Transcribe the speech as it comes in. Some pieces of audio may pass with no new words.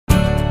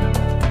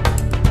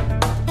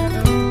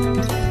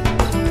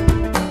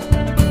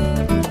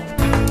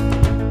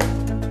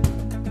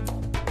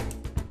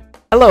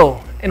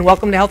Hello and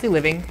welcome to Healthy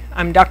Living.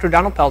 I'm Dr.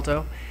 Donald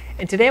Pelto,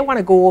 and today I want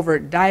to go over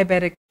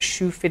diabetic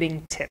shoe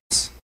fitting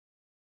tips.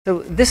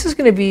 So this is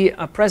going to be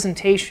a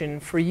presentation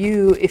for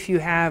you if you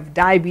have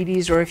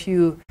diabetes or if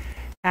you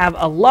have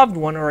a loved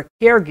one or a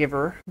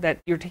caregiver that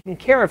you're taking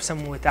care of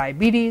someone with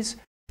diabetes,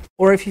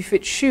 or if you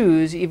fit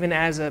shoes even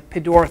as a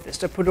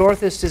podorthist. A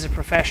podorthist is a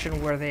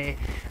profession where they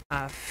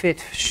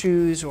fit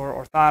shoes or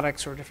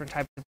orthotics or different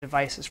types of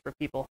devices for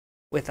people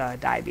with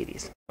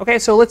diabetes. Okay,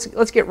 so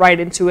let's get right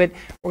into it.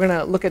 We're going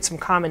to look at some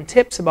common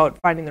tips about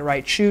finding the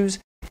right shoes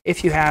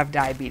if you have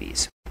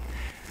diabetes.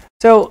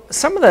 So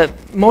some of the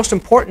most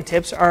important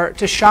tips are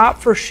to shop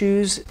for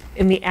shoes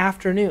in the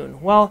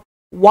afternoon. Well,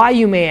 why,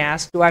 you may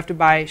ask, do I have to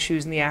buy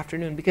shoes in the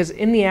afternoon? Because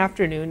in the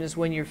afternoon is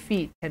when your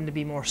feet tend to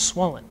be more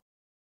swollen.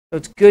 So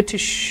it's good to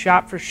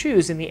shop for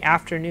shoes in the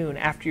afternoon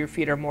after your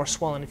feet are more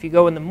swollen. If you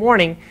go in the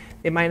morning,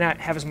 they might not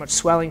have as much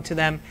swelling to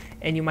them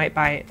and you might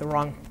buy the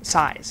wrong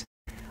size.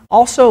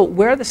 Also,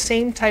 wear the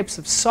same types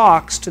of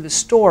socks to the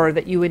store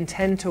that you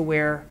intend to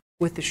wear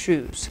with the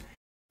shoes.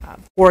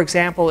 For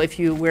example, if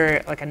you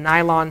wear like a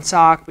nylon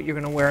sock, but you're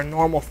going to wear a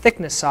normal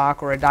thickness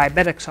sock or a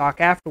diabetic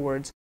sock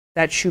afterwards,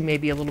 that shoe may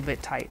be a little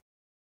bit tight.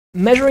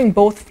 Measuring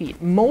both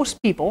feet.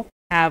 Most people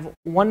have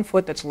one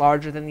foot that's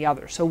larger than the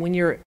other. So when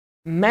you're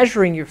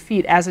measuring your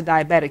feet as a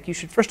diabetic, you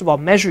should first of all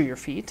measure your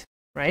feet,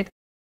 right?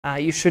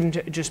 You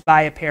shouldn't just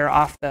buy a pair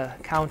off the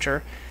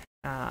counter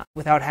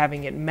without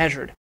having it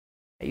measured.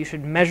 You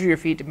should measure your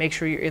feet to make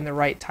sure you're in the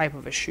right type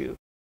of a shoe.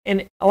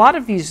 And a lot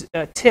of these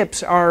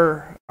tips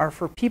are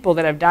for people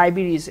that have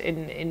diabetes,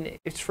 and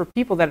it's for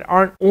people that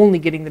aren't only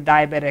getting the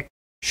diabetic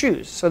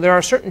shoes. So there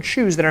are certain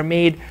shoes that are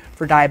made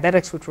for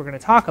diabetics, which we're going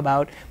to talk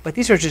about, but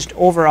these are just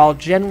overall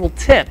general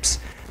tips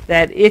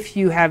that if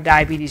you have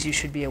diabetes, you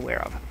should be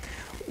aware of.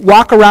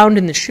 Walk around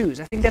in the shoes.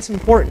 I think that's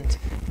important.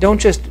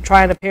 Don't just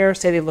try on a pair,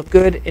 say they look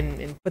good,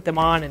 and put them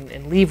on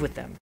and leave with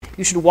them.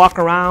 You should walk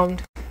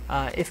around.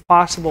 If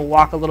possible,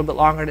 walk a little bit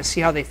longer to see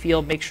how they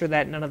feel. Make sure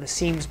that none of the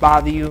seams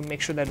bother you. Make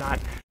sure they're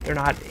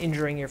not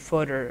injuring your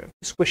foot or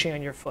squishing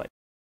on your foot.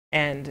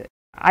 And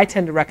I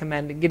tend to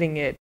recommend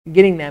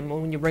getting them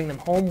when you bring them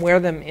home. Wear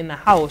them in the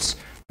house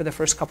for the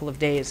first couple of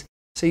days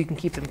so you can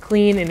keep them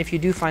clean. And if you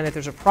do find that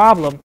there's a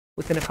problem,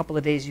 within a couple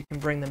of days you can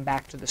bring them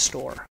back to the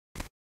store.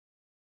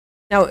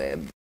 Now,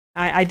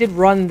 I did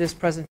run this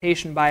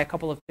presentation by a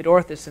couple of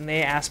podorthists, and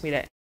they asked me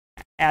to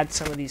add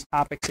some of these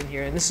topics in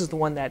here. And this is the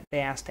one that they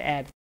asked to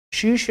add.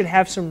 Shoes should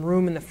have some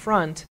room in the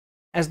front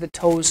as the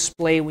toes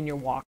splay when you're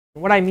walking.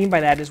 And what I mean by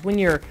that is when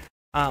you're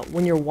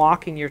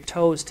walking, your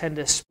toes tend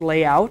to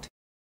splay out,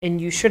 and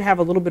you should have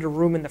a little bit of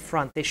room in the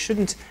front. They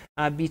shouldn't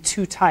be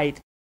too tight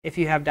if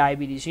you have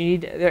diabetes.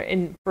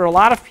 And for a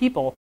lot of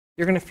people,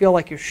 you're going to feel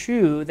like your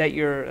shoe that's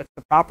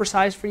the proper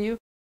size for you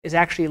is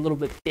actually a little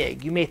bit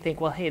big. You may think,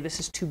 well, hey, this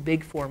is too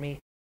big for me,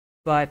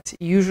 but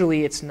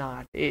usually it's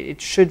not. It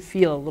should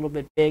feel a little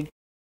bit big.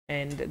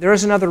 And there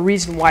is another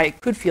reason why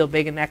it could feel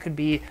big, and that could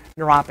be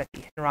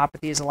neuropathy.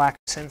 Neuropathy is a lack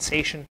of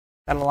sensation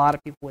that a lot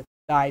of people with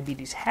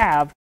diabetes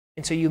have,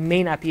 and so you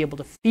may not be able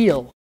to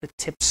feel the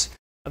tips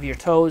of your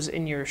toes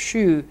in your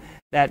shoe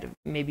that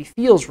maybe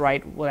feels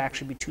right will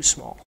actually be too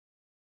small.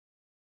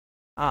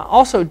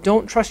 Also,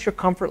 don't trust your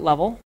comfort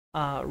level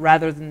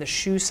rather than the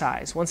shoe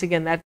size. Once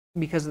again, that's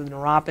because of the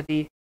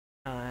neuropathy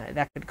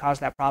that could cause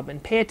that problem.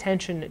 And pay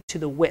attention to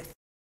the width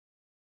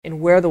and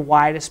where the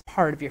widest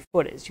part of your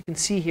foot is. You can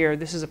see here,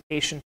 this is a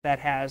patient that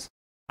has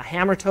a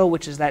hammer toe,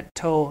 which is that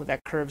toe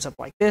that curves up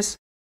like this.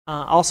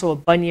 Also a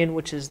bunion,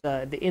 which is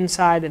the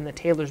inside, and the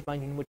tailor's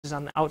bunion, which is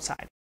on the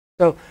outside.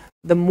 So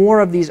the more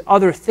of these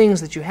other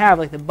things that you have,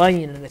 like the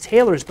bunion and the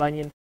tailor's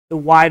bunion, the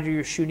wider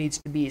your shoe needs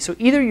to be. So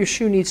either your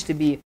shoe needs to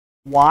be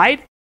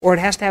wide, or it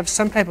has to have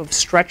some type of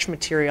stretch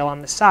material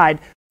on the side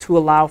to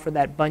allow for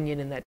that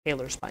bunion and that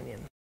tailor's bunion.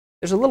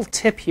 There's a little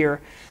tip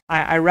here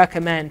I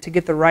recommend to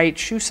get the right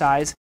shoe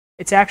size.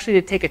 It's actually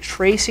to take a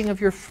tracing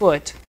of your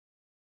foot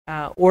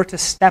or to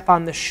step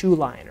on the shoe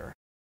liner.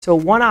 So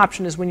one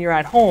option is when you're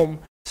at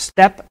home,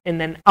 step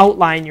and then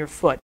outline your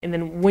foot. And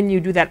then when you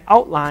do that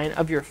outline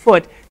of your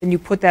foot, then you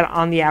put that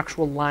on the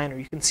actual liner.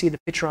 You can see the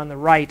picture on the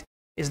right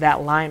is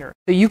that liner.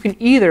 So you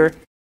can either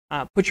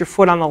put your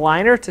foot on the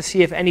liner to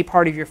see if any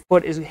part of your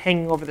foot is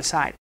hanging over the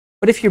side.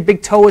 But if your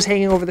big toe is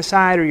hanging over the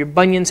side or your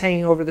bunion's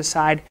hanging over the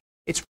side,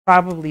 it's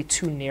probably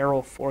too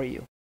narrow for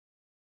you.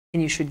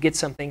 And you should get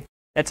something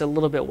that's a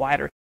little bit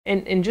wider.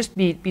 And just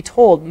be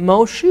told,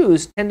 most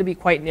shoes tend to be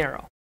quite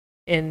narrow.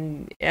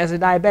 And as a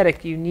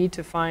diabetic, you need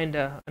to find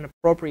an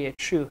appropriate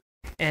shoe.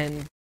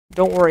 And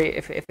don't worry,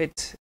 if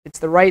it's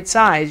the right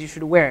size, you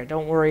should wear it.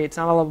 Don't worry, it's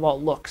not all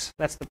about looks.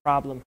 That's the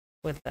problem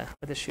with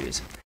the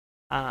shoes.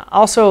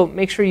 Also,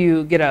 make sure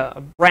you get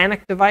a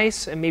Brannock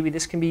device, and maybe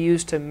this can be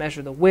used to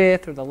measure the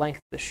width or the length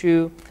of the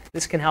shoe.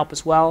 This can help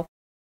as well.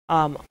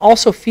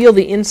 Also, feel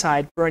the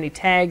inside for any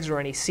tags or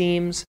any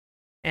seams,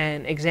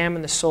 and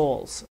examine the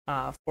soles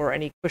for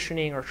any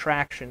cushioning or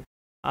traction.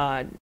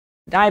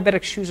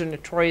 Diabetic shoes are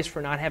notorious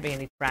for not having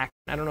any traction.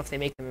 I don't know if they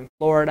make them in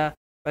Florida,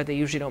 but they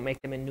usually don't make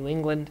them in New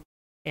England.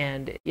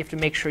 and you have to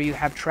make sure you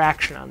have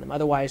traction on them.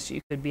 Otherwise,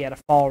 you could be at a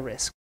fall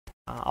risk.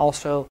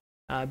 Also,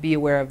 be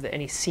aware of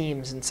any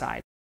seams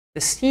inside.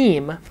 The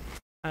seam,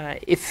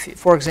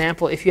 for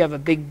example, if you have a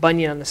big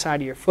bunion on the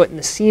side of your foot and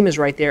the seam is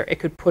right there, it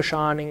could push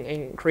on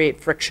and create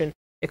friction.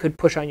 It could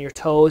push on your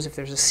toes if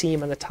there's a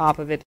seam on the top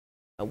of it.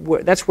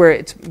 That's where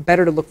it's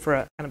better to look for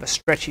a kind of a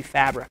stretchy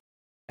fabric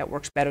that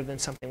works better than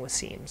something with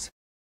seams.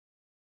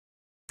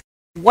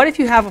 What if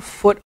you have a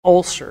foot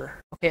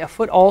ulcer? Okay, a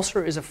foot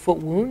ulcer is a foot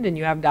wound and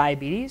you have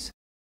diabetes.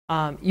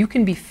 You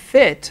can be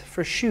fit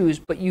for shoes,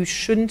 but you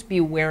shouldn't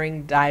be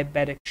wearing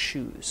diabetic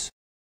shoes.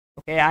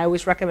 Okay, I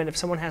always recommend if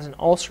someone has an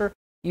ulcer,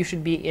 you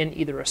should be in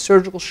either a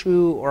surgical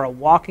shoe or a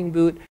walking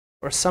boot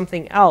or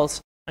something else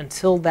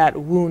until that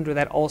wound or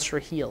that ulcer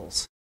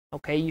heals.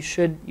 Okay, you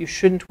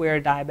shouldn't wear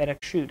a diabetic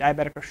shoe.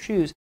 Diabetic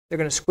shoes, they're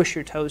going to squish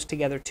your toes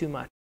together too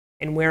much.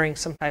 And wearing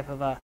some type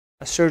of a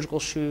surgical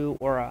shoe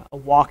or a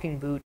walking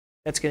boot,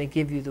 that's going to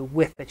give you the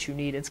width that you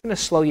need. It's going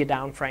to slow you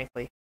down,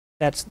 frankly.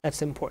 That's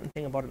the important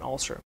thing about an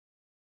ulcer.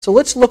 So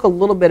let's look a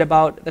little bit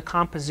about the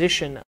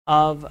composition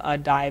of a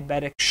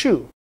diabetic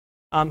shoe.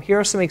 Here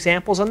are some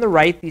examples on the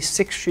right, these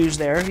 6 shoes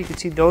there. You can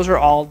see those are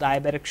all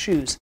diabetic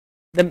shoes.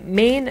 The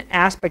main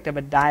aspect of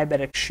a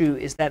diabetic shoe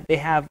is that they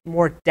have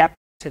more depth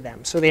to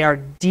them, so they are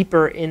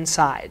deeper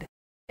inside.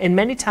 And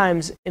many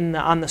times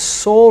on the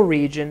sole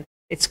region,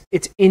 it's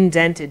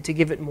indented to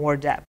give it more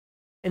depth.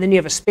 And then you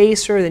have a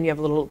spacer, then you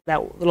have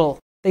that little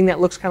thing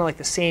that looks kind of like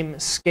the same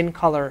skin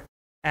color,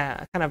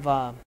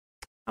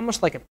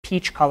 almost like a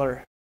peach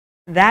color.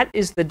 That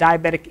is the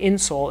diabetic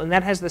insole, and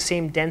that has the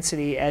same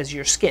density as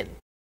your skin.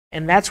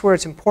 And that's where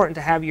it's important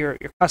to have your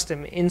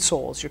custom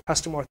insoles, your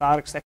custom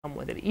orthotics that come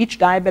with it. Each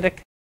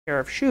diabetic pair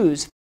of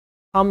shoes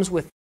comes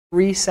with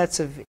 3 sets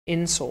of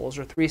insoles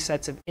or 3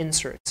 sets of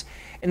inserts.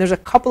 And there's a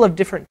couple of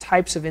different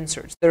types of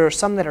inserts. There are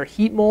some that are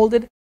heat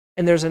molded,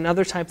 and there's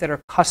another type that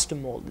are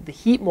custom molded. The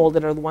heat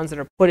molded are the ones that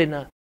are put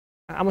in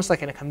almost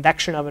like in a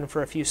convection oven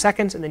for a few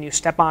seconds, and then you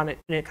step on it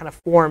and it kind of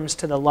forms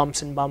to the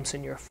lumps and bumps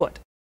in your foot.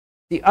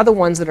 The other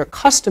ones that are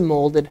custom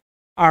molded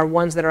are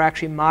ones that are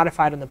actually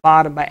modified on the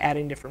bottom by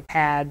adding different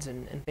pads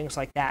and things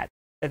like that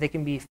they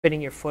can be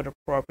fitting your foot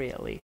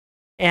appropriately.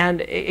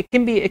 And it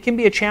can be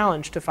a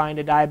challenge to find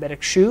a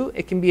diabetic shoe.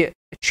 It can be a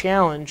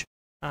challenge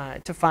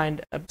to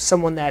find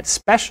someone that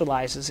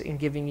specializes in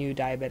giving you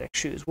diabetic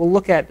shoes. We'll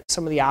look at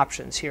some of the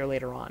options here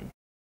later on.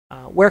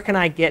 Where can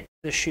I get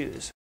the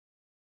shoes?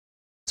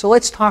 So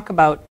let's talk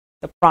about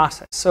the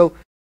process. So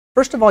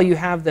first of all, you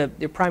have the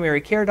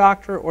primary care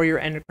doctor or your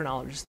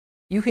endocrinologist.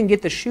 You can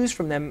get the shoes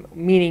from them,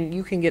 meaning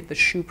you can get the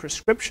shoe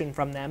prescription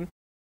from them,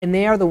 and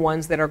they are the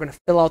ones that are going to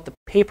fill out the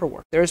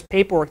paperwork. There's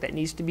paperwork that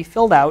needs to be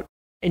filled out,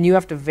 and you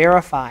have to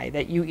verify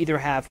that you either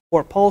have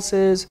poor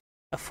pulses,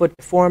 a foot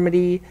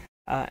deformity,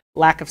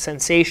 lack of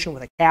sensation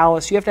with a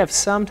callus. You have to have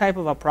some type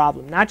of a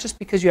problem. Not just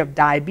because you have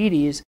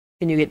diabetes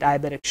can you get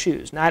diabetic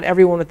shoes. Not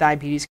everyone with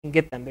diabetes can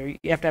get them.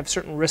 You have to have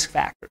certain risk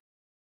factors.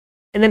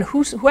 And then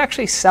who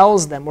actually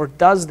sells them or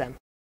does them?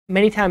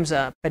 Many times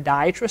a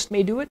podiatrist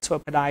may do it. So a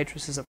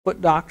podiatrist is a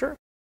foot doctor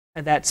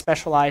that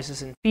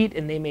specializes in feet,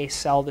 and they may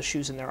sell the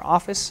shoes in their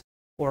office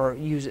or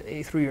use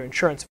it through your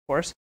insurance, of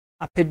course.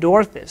 A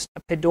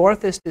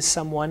podorthist is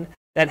someone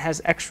that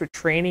has extra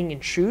training in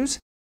shoes,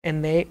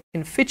 and they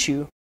can fit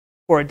you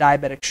for a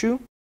diabetic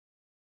shoe.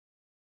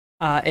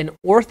 An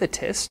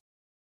orthotist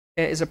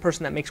is a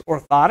person that makes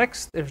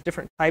orthotics. There's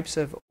different types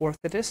of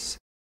orthotists.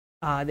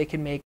 They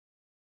can make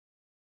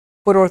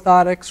foot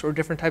orthotics or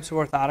different types of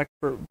orthotics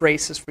for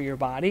braces for your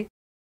body.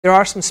 There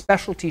are some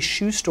specialty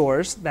shoe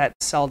stores that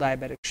sell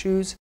diabetic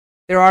shoes.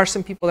 There are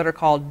some people that are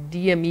called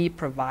DME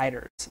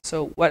providers.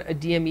 So what a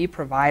DME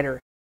provider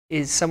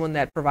is someone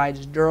that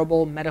provides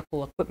durable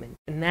medical equipment,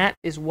 and that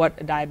is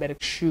what a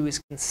diabetic shoe is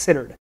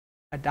considered,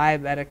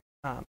 the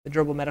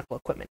durable medical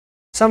equipment.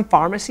 Some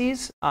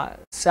pharmacies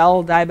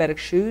sell diabetic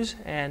shoes,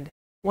 and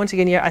once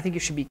again, I think you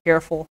should be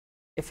careful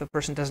if a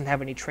person doesn't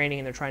have any training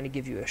and they're trying to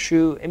give you a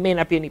shoe. It may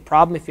not be any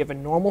problem if you have a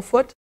normal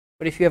foot,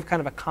 but if you have kind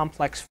of a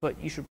complex foot,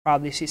 you should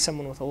probably see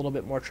someone with a little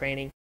bit more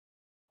training.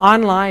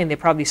 Online, they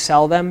probably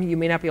sell them. You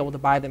may not be able to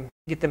buy them,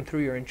 get them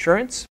through your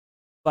insurance,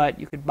 but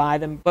you could buy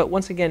them. But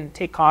once again,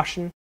 take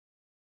caution,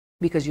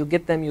 because you'll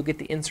get them, you'll get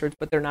the inserts,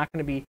 but they're not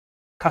going to be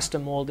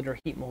custom molded or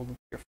heat molded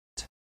for your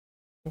foot.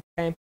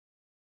 Okay.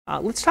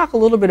 Let's talk a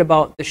little bit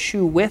about the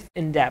shoe width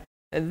and depth.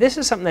 This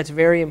is something that's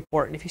very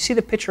important. If you see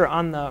the picture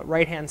on the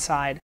right-hand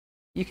side,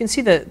 you can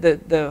see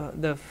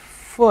the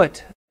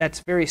foot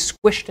that's very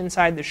squished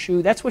inside the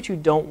shoe. That's what you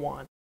don't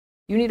want.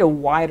 You need a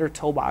wider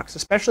toe box,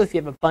 especially if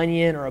you have a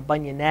bunion or a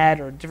bunionette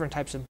or different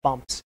types of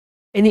bumps.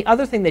 And the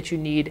other thing that you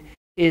need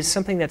is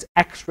something that's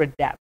extra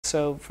depth.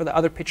 So for the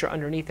other picture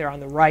underneath there on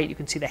the right, you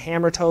can see the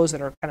hammer toes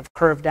that are kind of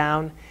curved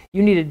down.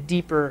 You need a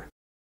deeper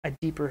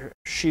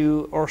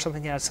shoe or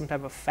something that has some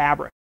type of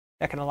fabric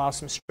that can allow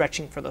some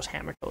stretching for those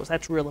hammer toes.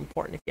 That's real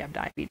important if you have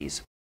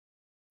diabetes.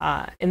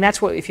 And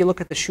that's what, if you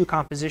look at the shoe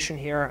composition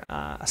here,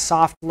 a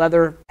soft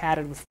leather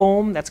padded with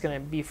foam, that's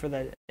going to be for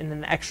and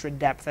then the extra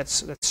depth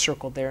that's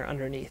circled there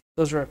underneath.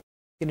 Those are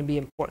going to be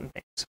important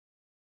things.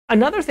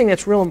 Another thing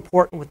that's real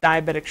important with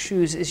diabetic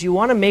shoes is you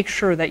want to make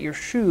sure that your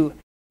shoe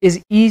is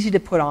easy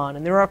to put on.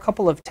 And there are a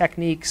couple of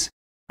techniques.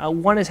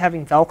 One is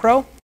having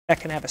Velcro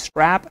that can have a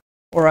strap,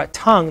 or a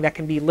tongue that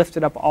can be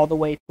lifted up all the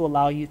way to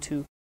allow you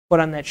to put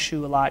on that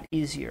shoe a lot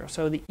easier.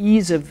 So the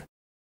ease of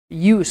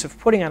use of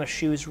putting on a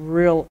shoe is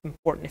real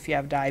important if you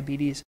have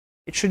diabetes.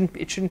 It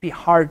shouldn't be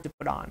hard to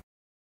put on.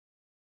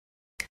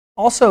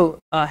 Also,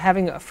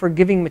 having a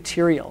forgiving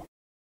material.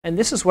 And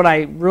this is what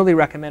I really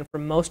recommend for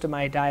most of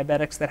my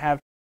diabetics that have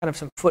kind of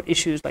some foot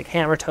issues like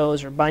hammer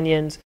toes or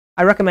bunions.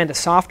 I recommend a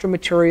softer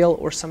material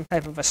or some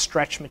type of a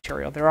stretch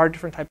material. There are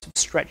different types of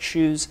stretch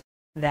shoes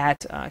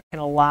that can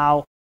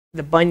allow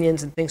the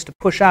bunions and things to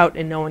push out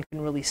and no one can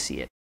really see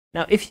it.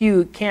 Now, if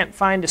you can't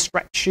find a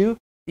stretch shoe,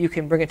 you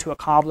can bring it to a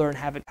cobbler and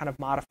have it kind of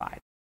modified.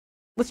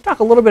 Let's talk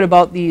a little bit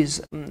about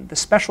these, the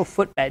special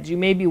footbeds. You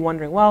may be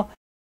wondering, well,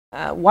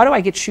 why do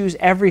I get shoes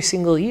every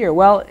single year?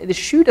 Well, the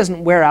shoe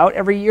doesn't wear out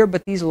every year,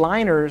 but these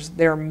liners,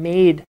 they're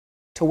made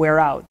to wear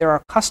out. There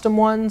are custom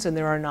ones and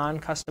there are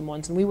non-custom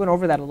ones, and we went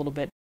over that a little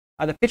bit.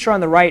 The picture on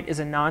the right is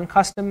a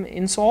non-custom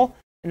insole,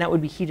 and that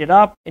would be heated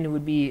up and it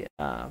would be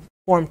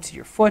formed to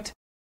your foot.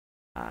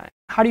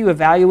 How do you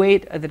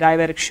evaluate the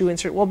diabetic shoe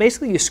insert? Well,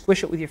 basically you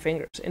squish it with your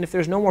fingers, and if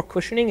there's no more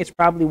cushioning, it's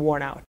probably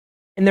worn out.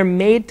 And they're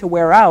made to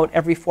wear out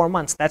every 4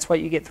 months. That's why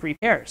you get 3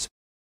 pairs.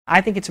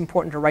 I think it's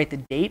important to write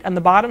the date on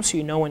the bottom so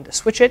you know when to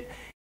switch it,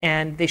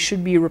 and they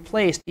should be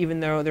replaced even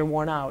though they're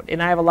worn out.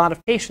 And I have a lot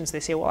of patients, they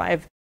say, well, I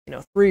have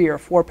 3 or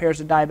 4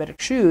 pairs of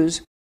diabetic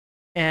shoes,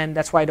 and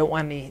that's why I don't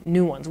want any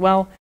new ones.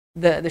 Well,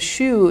 the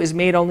shoe is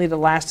made only to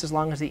last as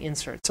long as the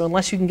insert. So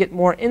unless you can get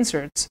more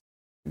inserts,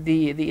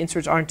 the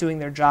inserts aren't doing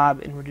their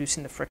job in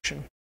reducing the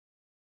friction.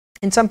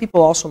 And some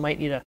people also might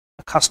need a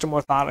custom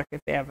orthotic if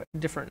they have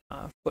different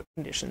foot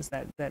conditions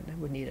that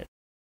would need it.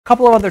 A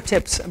couple of other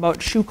tips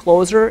about shoe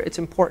closure. It's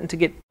important to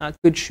get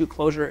good shoe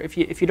closure. If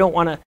you don't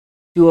want to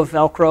do a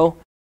Velcro,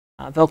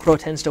 Velcro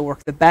tends to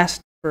work the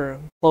best for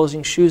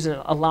closing shoes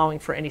and allowing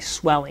for any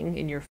swelling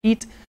in your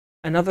feet.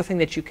 Another thing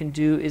that you can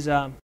do is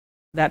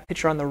that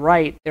picture on the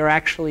right, there are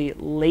actually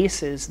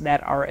laces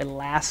that are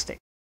elastic.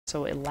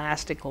 So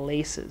elastic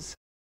laces.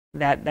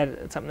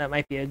 That's something that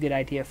might be a good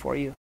idea for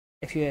you.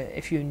 If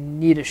you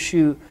need a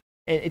shoe,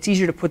 it's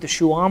easier to put the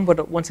shoe on,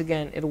 but once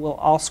again, it will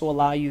also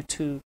allow you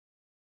to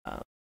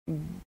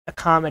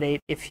accommodate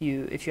if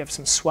you have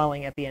some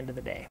swelling at the end of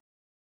the day.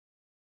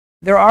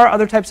 There are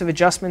other types of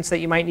adjustments that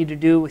you might need to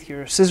do with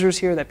your scissors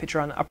here, that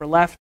picture on the upper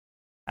left.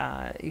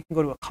 You can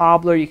go to a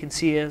cobbler. You can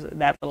see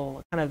that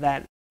little kind of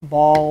that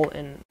ball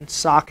and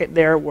socket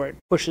there where it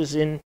pushes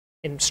in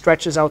and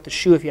stretches out the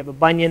shoe if you have a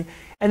bunion.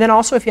 And then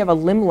also if you have a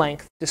limb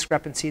length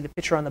discrepancy, the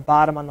picture on the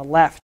bottom on the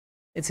left,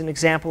 it's an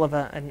example of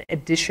an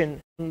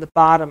addition on the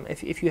bottom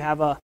if you have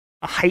a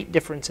height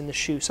difference in the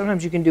shoe.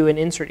 Sometimes you can do an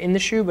insert in the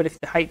shoe, but if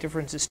the height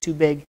difference is too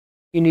big,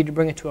 you need to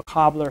bring it to a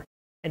cobbler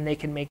and they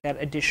can make that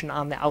addition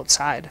on the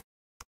outside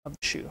of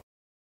the shoe.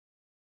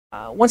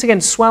 Once again,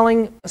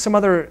 swelling, some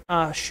other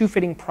shoe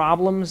fitting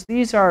problems.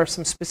 These are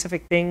some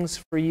specific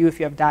things for you if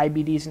you have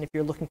diabetes and if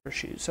you're looking for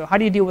shoes. So how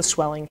do you deal with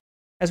swelling?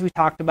 As we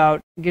talked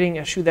about, getting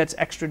a shoe that's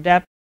extra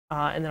depth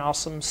and then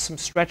also some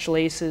stretch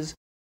laces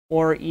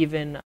or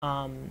even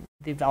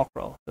the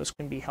Velcro. Those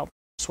can be helpful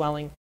for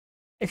swelling.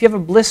 If you have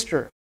a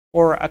blister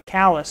or a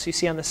callus you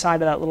see on the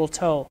side of that little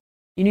toe,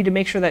 you need to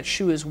make sure that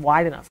shoe is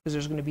wide enough because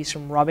there's going to be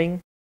some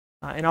rubbing.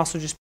 And also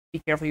just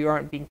be careful you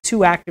aren't being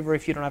too active, or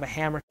if you don't have a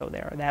hammer toe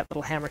there. That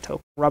little hammer toe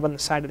can rub on the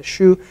side of the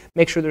shoe.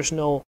 Make sure there's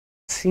no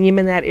seam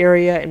in that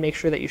area and make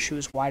sure that your shoe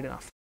is wide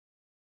enough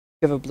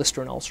if you have a blister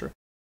and ulcer.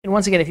 And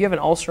once again, if you have an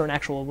ulcer, an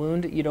actual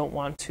wound, you don't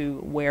want to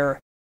wear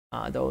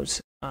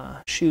those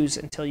shoes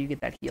until you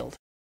get that healed.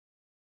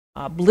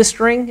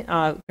 Blistering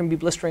can be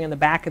blistering on the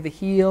back of the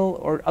heel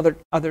or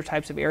other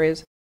types of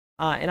areas.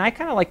 And I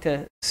kind of like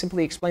to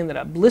simply explain that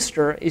a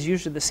blister is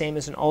usually the same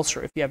as an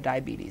ulcer if you have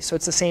diabetes. So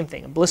it's the same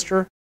thing. A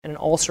blister and an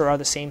ulcer are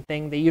the same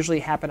thing. They usually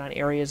happen on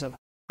areas of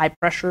high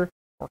pressure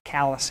or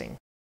callousing,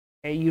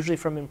 okay? Usually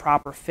from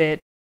improper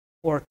fit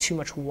or too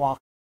much walking.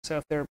 So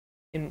if they're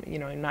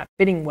not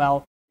fitting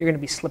well, you're going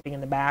to be slipping in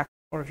the back,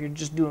 or if you're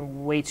just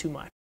doing way too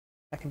much,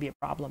 that can be a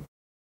problem.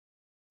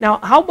 Now,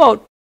 how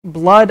about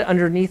blood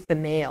underneath the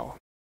nail?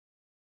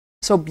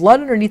 So blood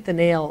underneath the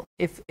nail,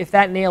 if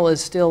that nail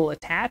is still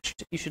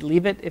attached, you should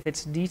leave it. If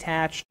it's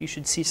detached, you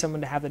should see someone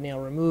to have the nail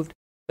removed.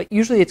 But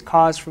usually it's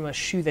caused from a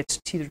shoe that's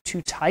either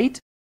too tight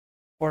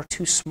or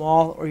too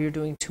small, or you're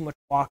doing too much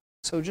walking.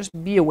 So just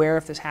be aware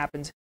if this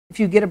happens.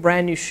 If you get a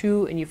brand new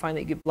shoe and you find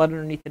that you get blood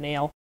underneath the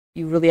nail,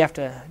 you really have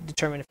to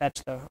determine if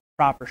that's the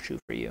proper shoe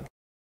for you.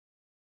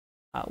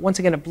 Once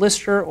again, a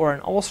blister or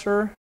an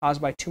ulcer caused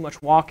by too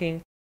much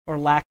walking or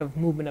lack of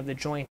movement of the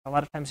joint. A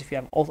lot of times if you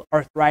have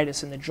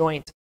arthritis in the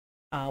joint,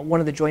 one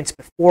of the joints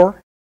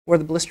before where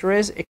the blister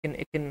is, it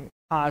can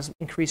cause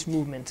increased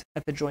movement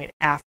at the joint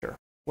after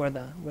where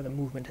the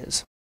movement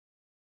is.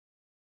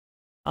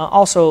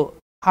 Also,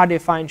 how do you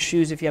find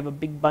shoes if you have a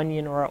big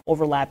bunion or an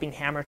overlapping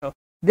hammer toe?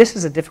 This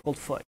is a difficult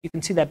foot. You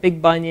can see that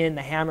big bunion,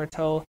 the hammer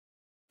toe.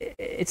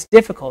 it's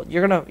difficult.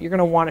 You're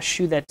gonna want a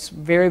shoe that's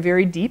very,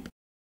 very deep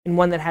and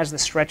one that has the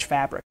stretch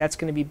fabric. That's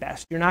going to be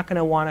best. You're not going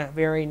to want a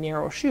very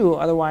narrow shoe,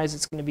 otherwise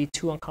it's going to be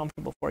too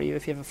uncomfortable for you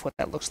if you have a foot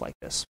that looks like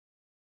this.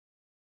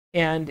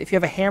 And if you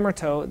have a hammer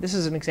toe, this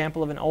is an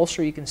example of an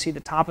ulcer. You can see the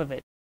top of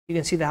it. You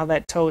can see how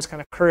that toe is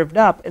kind of curved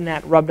up and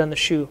that rubbed on the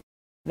shoe.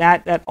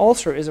 That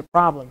ulcer is a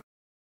problem.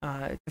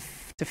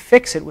 To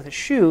fix it with a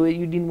shoe,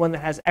 you need one that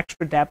has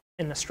extra depth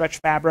in the stretch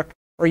fabric,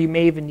 or you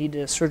may even need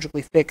to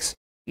surgically fix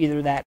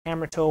either that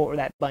hammer toe or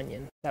that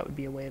bunion. That would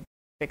be a way to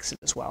fix it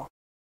as well.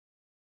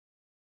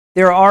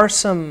 There are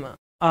some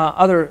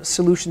other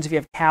solutions if you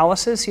have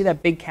calluses. See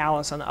that big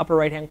callus on the upper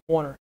right-hand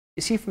corner?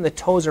 You see from the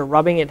toes are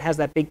rubbing, it has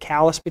that big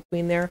callus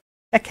between there.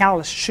 That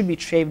callus should be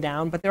shaved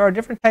down, but there are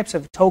different types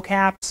of toe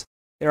caps.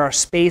 There are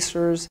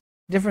spacers,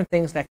 different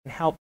things that can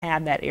help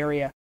pad that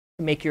area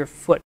to make your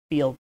foot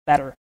feel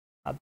better.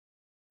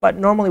 But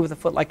normally with a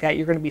foot like that,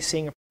 you're going to be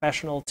seeing a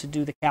professional to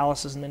do the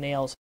calluses and the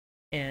nails.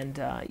 And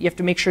you have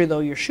to make sure,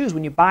 though, your shoes,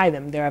 when you buy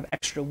them, they have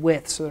extra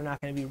width, so they're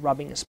not going to be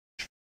rubbing as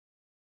much.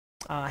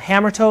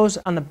 Hammer toes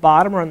on the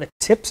bottom or on the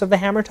tips of the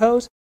hammer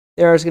toes,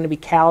 there is going to be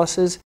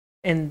calluses.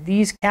 And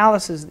these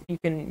calluses, you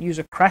can use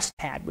a crest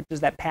pad, which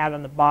is that pad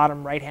on the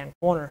bottom right-hand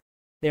corner.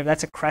 There,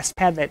 that's a crest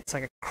pad. That's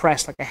like a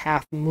crest, like a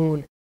half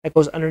moon that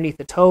goes underneath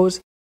the toes.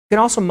 You can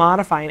also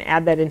modify and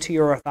add that into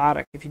your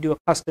orthotic. If you do a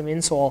custom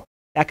insole,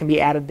 that can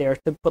be added there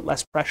to put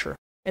less pressure.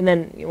 And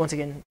then, once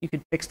again, you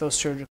could fix those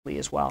surgically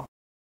as well.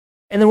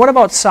 And then what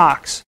about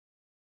socks?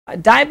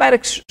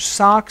 Diabetic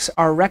socks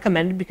are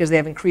recommended because they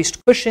have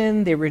increased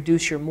cushion, they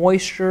reduce your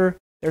moisture,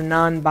 they're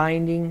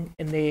non-binding,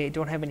 and they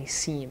don't have any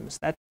seams.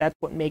 That's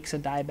what makes a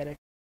diabetic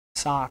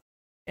sock.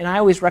 And I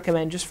always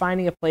recommend just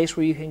finding a place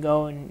where you can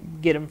go and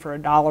get them for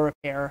 $1 a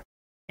pair.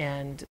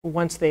 And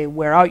once they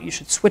wear out, you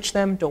should switch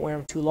them. Don't wear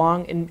them too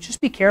long. And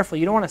just be careful.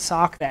 You don't want a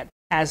sock that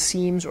has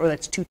seams or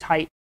that's too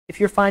tight. If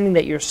you're finding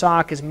that your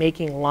sock is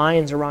making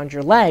lines around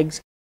your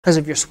legs because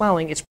of your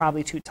swelling, it's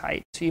probably too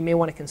tight. So you may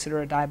want to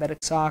consider a diabetic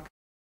sock.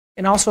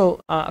 And also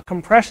a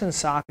compression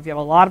sock, if you have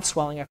a lot of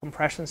swelling, a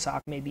compression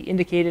sock may be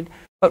indicated.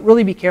 But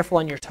really be careful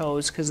on your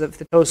toes, because if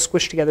the toes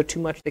squish together too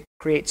much, they can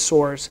create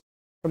sores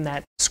from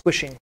that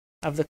squishing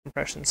of the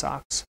compression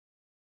socks.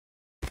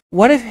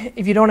 What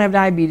if you don't have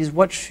diabetes,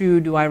 what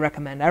shoe do I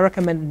recommend? I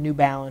recommend New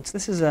Balance.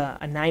 This is a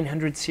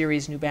 900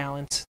 series New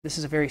Balance. This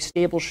is a very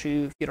stable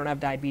shoe. If you don't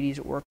have diabetes,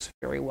 it works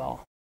very well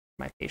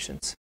for my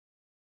patients.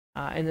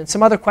 And then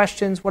some other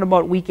questions. What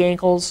about weak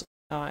ankles?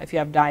 If you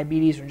have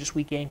diabetes or just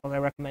weak ankles, I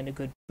recommend a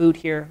good boot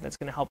here. That's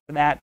going to help for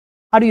that.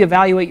 How do you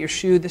evaluate your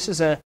shoe? This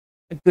is a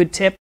good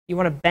tip. You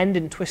want to bend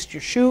and twist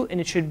your shoe, and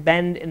it should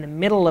bend in the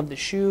middle of the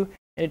shoe,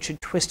 and it should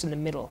twist in the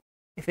middle.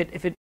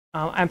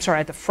 I'm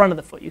sorry, at the front of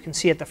the foot. You can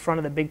see at the front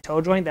of the big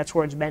toe joint, that's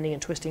where it's bending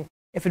and twisting.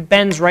 If it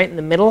bends right in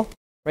the middle,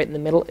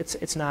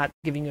 it's not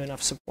giving you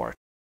enough support.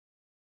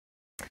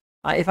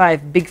 If I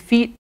have big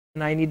feet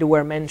and I need to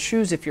wear men's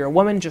shoes, if you're a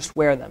woman, just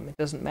wear them. It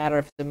doesn't matter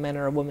if it's a men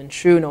or a woman's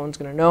shoe. No one's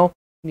going to know.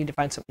 You need to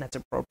find something that's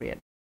appropriate.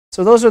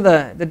 So those are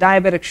the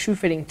diabetic shoe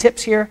fitting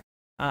tips here.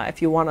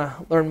 If you want to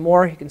learn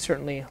more, you can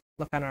certainly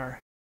look on our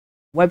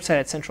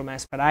website at Central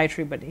Mass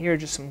Podiatry. But here are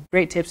just some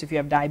great tips if you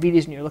have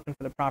diabetes and you're looking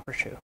for the proper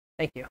shoe.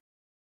 Thank you.